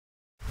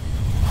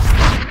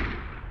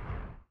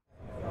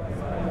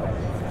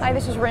Hi,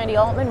 this is Randy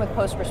Altman with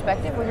Post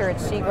Perspective. We're here at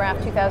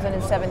Siggraph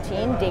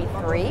 2017, day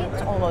 3.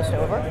 It's almost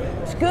over.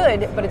 It's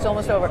good, but it's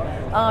almost over.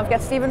 I've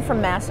got Stephen from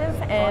Massive,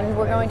 and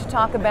we're going to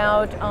talk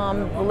about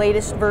the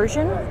latest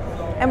version,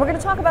 and we're going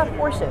to talk about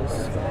horses.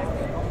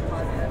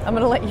 I'm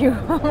going to let you.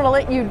 I'm going to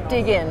let you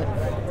dig in.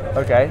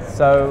 Okay.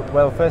 So,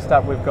 well, first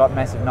up, we've got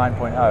Massive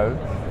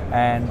 9.0,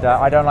 and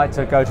I don't like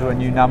to go to a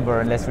new number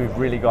unless we've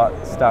really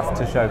got stuff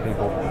to show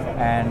people.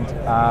 And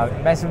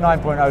Massive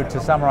 9.0, to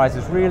summarize,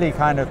 is really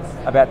kind of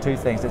about two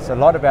things. It's a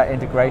lot about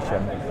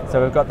integration.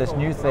 So we've got this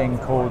new thing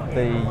called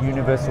the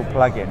Universal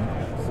Plugin,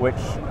 which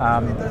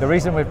the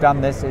reason we've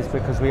done this is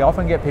because we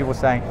often get people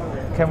saying,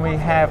 can we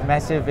have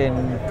Massive in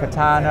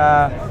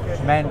Katana,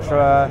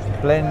 Mantra,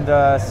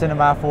 Blender,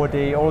 Cinema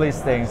 4D, all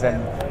these things,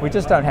 and we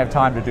just don't have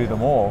time to do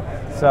them all.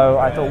 So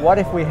I thought, what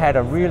if we had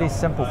a really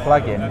simple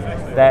plugin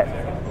that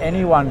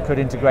anyone could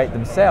integrate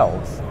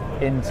themselves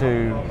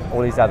into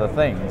all these other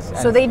things.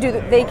 So they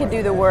could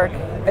do the work.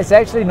 It's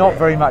actually not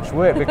very much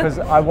work because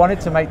I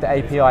wanted to make the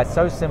API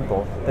so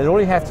simple that all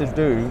you have to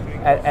do,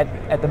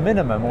 at the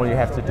minimum, all you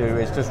have to do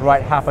is just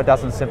write half a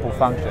dozen simple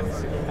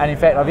functions. And in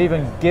fact, I've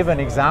even given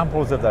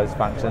examples of those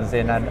functions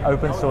in an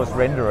open source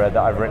renderer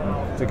that I've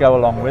written to go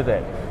along with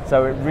it.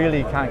 So it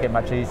really can't get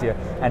much easier.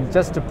 And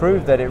just to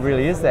prove that it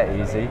really is that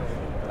easy,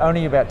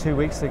 only about 2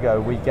 weeks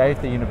ago, we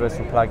gave the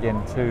Universal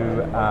Plugin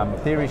to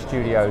Theory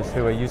Studios,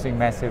 who are using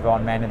Massive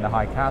on Man in the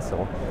High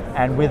Castle,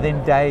 and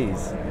within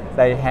days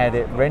they had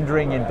it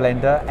rendering in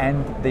Blender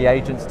and the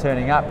agents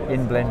turning up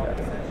in Blender.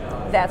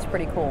 That's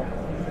pretty cool.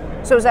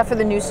 So is that for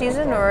the new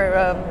season, or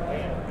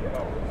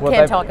well,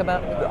 can't talk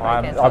about?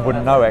 I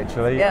wouldn't know,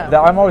 actually. Yeah.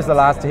 I'm always the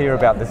last to hear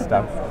about this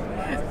stuff.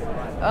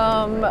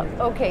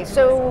 Okay,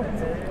 so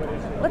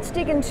let's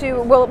dig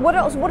into, well, what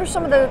else? What are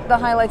some of the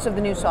highlights of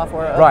the new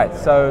software? Right,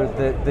 so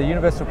the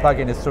Universal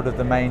Plugin is sort of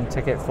the main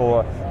ticket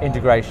for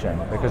integration,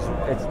 because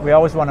we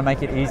always want to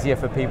make it easier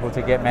for people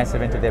to get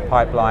Massive into their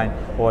pipeline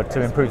or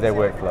to improve their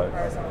workflow.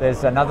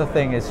 There's another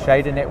thing is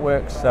shader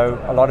networks, so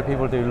a lot of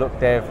people do look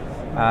dev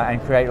and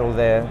create all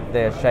their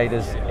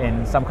shaders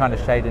in some kind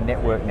of shader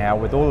network now,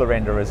 with all the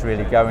renderers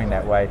really going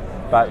that way.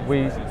 But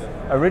we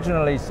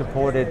originally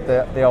supported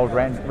the old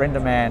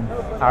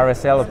RenderMan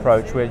RSL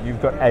approach, where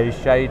you've got a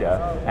shader,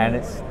 and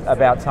it's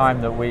about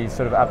time that we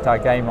sort of upped our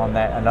game on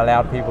that and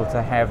allowed people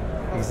to have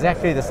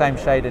exactly the same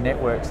shader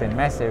networks in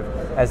Massive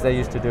as they're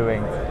used to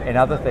doing in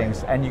other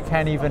things. And you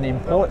can even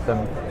import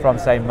them from,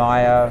 say,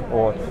 Maya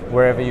or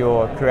wherever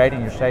you're creating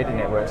your shader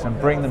networks and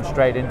bring them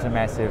straight into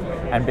Massive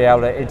and be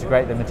able to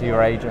integrate them into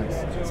your agents.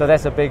 So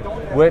that's a big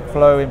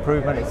workflow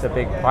improvement, it's a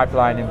big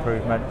pipeline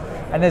improvement.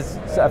 And there's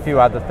a few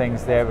other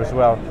things there as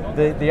well.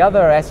 The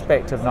other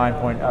aspect of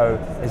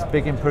 9.0 is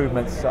big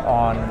improvements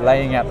on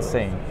laying out the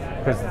scene,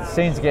 because the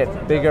scenes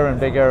get bigger and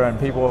bigger and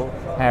people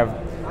have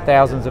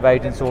thousands of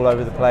agents all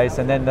over the place,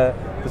 and then the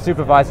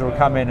supervisor will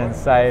come in and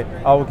say,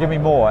 oh, well, give me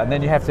more, and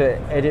then you have to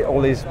edit all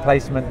these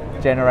placement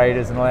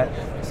generators and all that.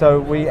 So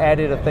we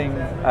added a thing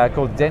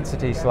called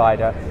density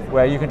slider,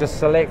 where you can just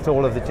select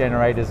all of the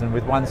generators, and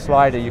with one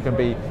slider you can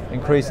be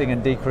increasing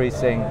and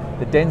decreasing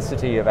the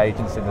density of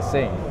agents in the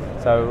scene.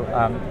 So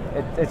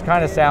it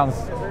kind of sounds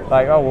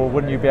like, oh, well,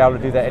 wouldn't you be able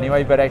to do that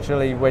anyway? But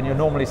actually, when you're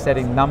normally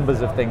setting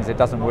numbers of things, it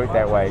doesn't work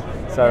that way.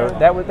 So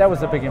that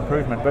was a big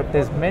improvement. But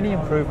there's many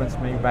improvements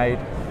being made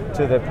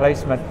to the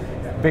placement,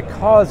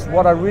 because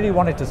what I really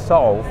wanted to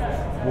solve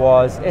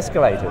was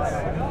escalators.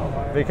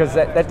 Because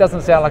that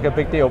doesn't sound like a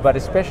big deal, but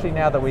especially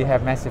now that we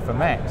have Massive for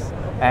Macs,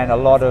 and a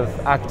lot of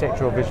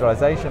architectural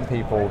visualization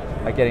people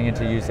are getting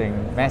into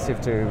using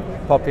Massive to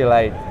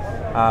populate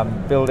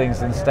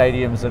buildings and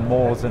stadiums and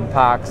malls and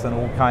parks and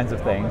all kinds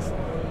of things.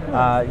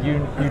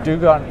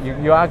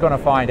 You are going to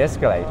find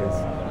escalators,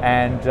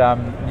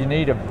 and you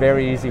need a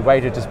very easy way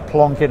to just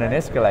plonk in an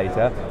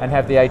escalator and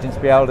have the agents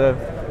be able to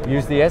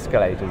use the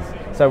escalators.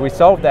 So we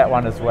solved that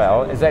one as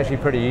well. It's actually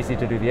pretty easy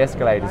to do the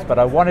escalators, but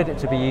I wanted it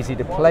to be easy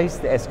to place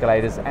the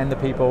escalators and the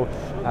people,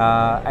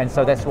 and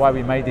so that's why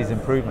we made these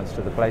improvements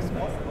to the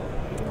placement.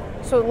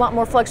 So a lot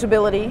more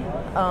flexibility.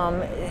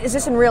 Is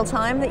this in real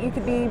time that you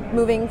could be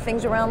moving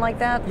things around like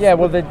that? Yeah,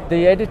 well,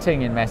 the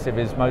editing in Massive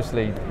is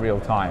mostly real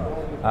time.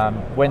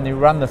 When you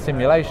run the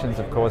simulations,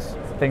 of course,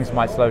 things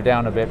might slow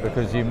down a bit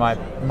because you might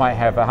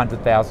have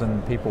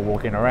 100,000 people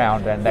walking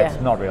around, and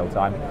that's not real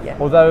time. Yeah.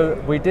 Although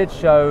we did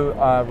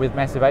show with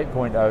Massive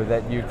 8.0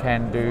 that you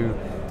can do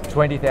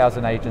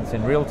 20,000 agents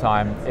in real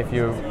time if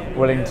you're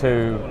willing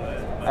to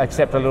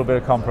accept a little bit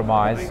of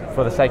compromise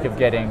for the sake of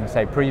getting,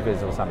 say,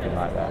 previs or something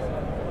like that.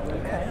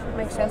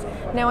 Makes sense.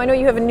 Now, I know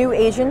you have a new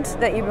agent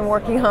that you've been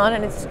working on,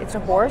 and it's a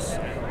horse.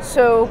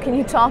 So can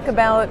you talk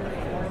about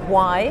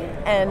why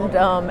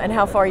and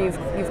how far you've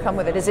come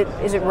with it? Is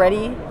it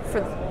ready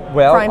for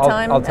prime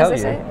time? I'll tell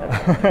as you.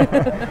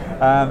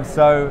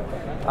 Say?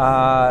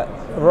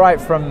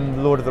 Right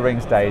from Lord of the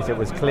Rings days, it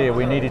was clear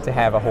we needed to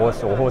have a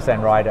horse or horse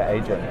and rider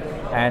agent.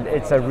 And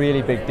it's a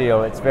really big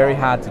deal. It's very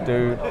hard to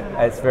do,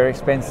 it's very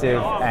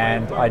expensive,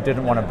 and I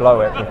didn't want to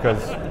blow it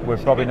because we're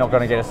probably not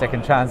going to get a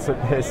second chance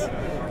at this.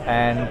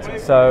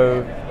 And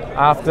so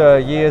after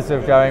years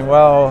of going,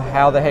 well,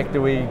 how the heck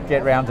do we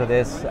get round to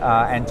this,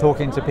 and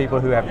talking to people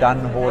who have done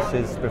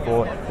horses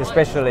before,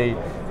 especially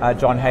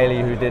John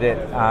Haley, who did it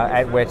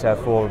at Weta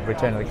for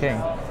Return of the King,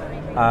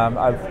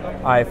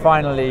 I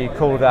finally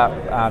called up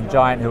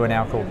Giant, who are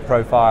now called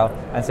Profile,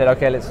 and said,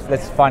 okay,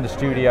 let's find a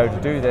studio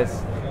to do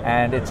this.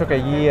 And it took a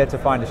year to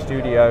find a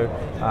studio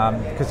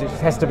because it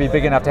has to be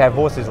big enough to have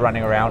horses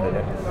running around in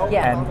it.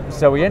 Yeah. And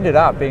so we ended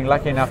up being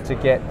lucky enough to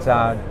get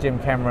Jim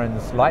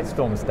Cameron's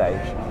Lightstorm stage,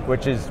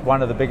 which is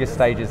one of the biggest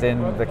stages in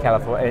the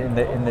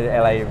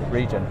LA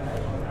region.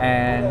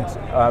 And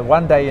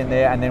one day in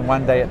there, and then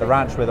one day at the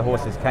ranch where the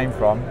horses came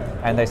from,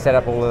 and they set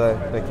up all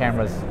the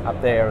cameras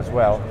up there as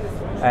well.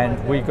 And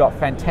we got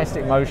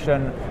fantastic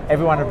motion.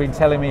 Everyone had been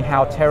telling me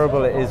how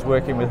terrible it is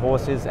working with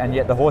horses, and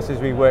yet the horses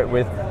we worked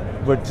with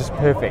were just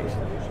perfect.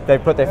 They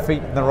put their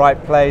feet in the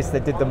right place, they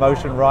did the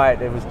motion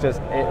right, it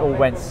all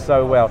went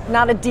so well.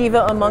 Not a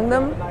diva among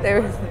them?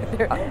 No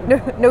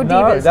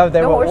divas. No,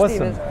 they no were horse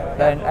awesome.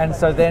 Divas. And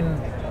so then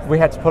we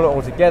had to pull it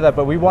all together,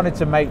 but we wanted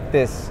to make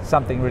this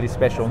something really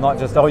special, not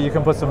just, oh, you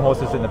can put some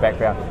horses in the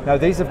background. No,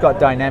 these have got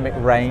dynamic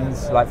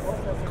reins, like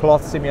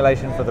cloth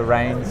simulation for the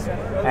reins,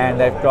 and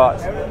they've got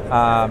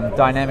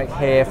dynamic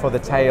hair for the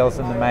tails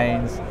and the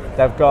manes.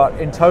 They've got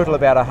in total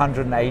about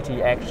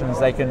 180 actions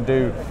they can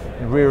do,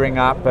 rearing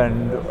up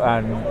and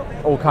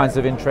all kinds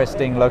of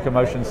interesting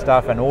locomotion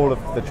stuff, and all of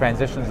the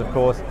transitions, of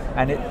course,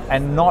 and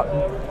not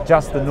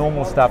just the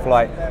normal stuff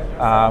like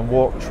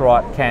walk,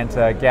 trot,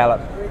 canter, gallop.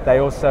 They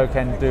also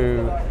can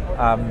do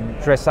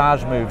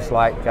dressage moves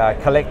like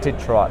collected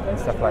trot and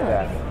stuff like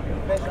that.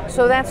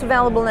 So that's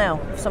available now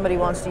if somebody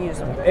wants to use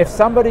them. If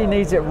somebody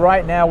needs it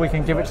right now, we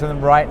can give it to them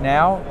right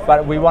now,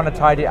 but we want to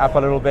tidy it up a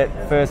little bit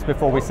first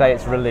before we say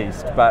it's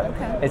released, but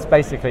It's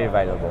basically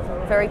available.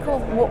 Very cool.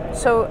 Well,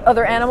 so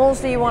other animals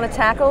do you want to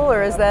tackle,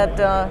 or is that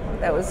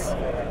that was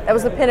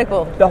the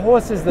pinnacle? The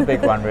horse is the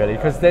big one, really,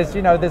 because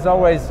there's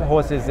always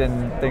horses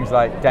in things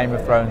like Game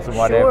of Thrones and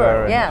whatever.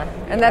 Sure, yeah,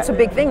 and that's a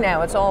big thing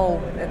now. It's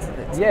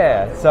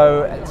yeah,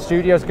 so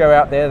studios go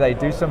out there, they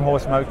do some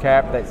horse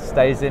mocap that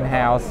stays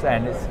in-house,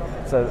 and it's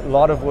a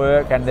lot of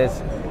work, and they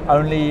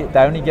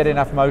only get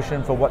enough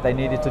motion for what they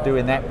needed to do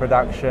in that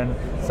production.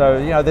 So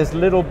there's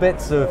little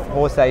bits of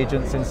horse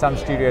agents in some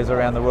studios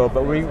around the world,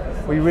 but we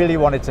really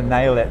wanted to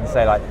nail it and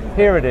say, like,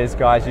 here it is,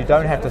 guys. You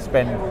don't have to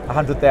spend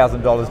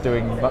 $100,000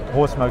 doing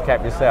horse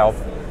mocap yourself.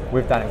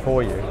 We've done it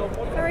for you.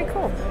 Very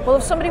cool. Well,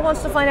 if somebody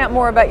wants to find out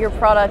more about your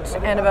product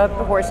and about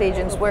the horse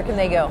agents, where can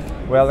they go?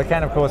 Well, they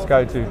can, of course,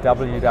 go to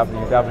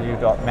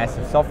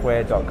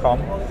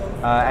www.massivesoftware.com,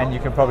 and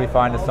you can probably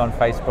find us on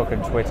Facebook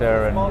and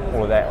Twitter and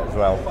all of that as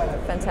well.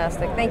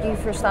 Fantastic. Thank you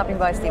for stopping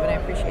by, Stephen. I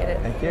appreciate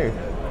it. Thank you.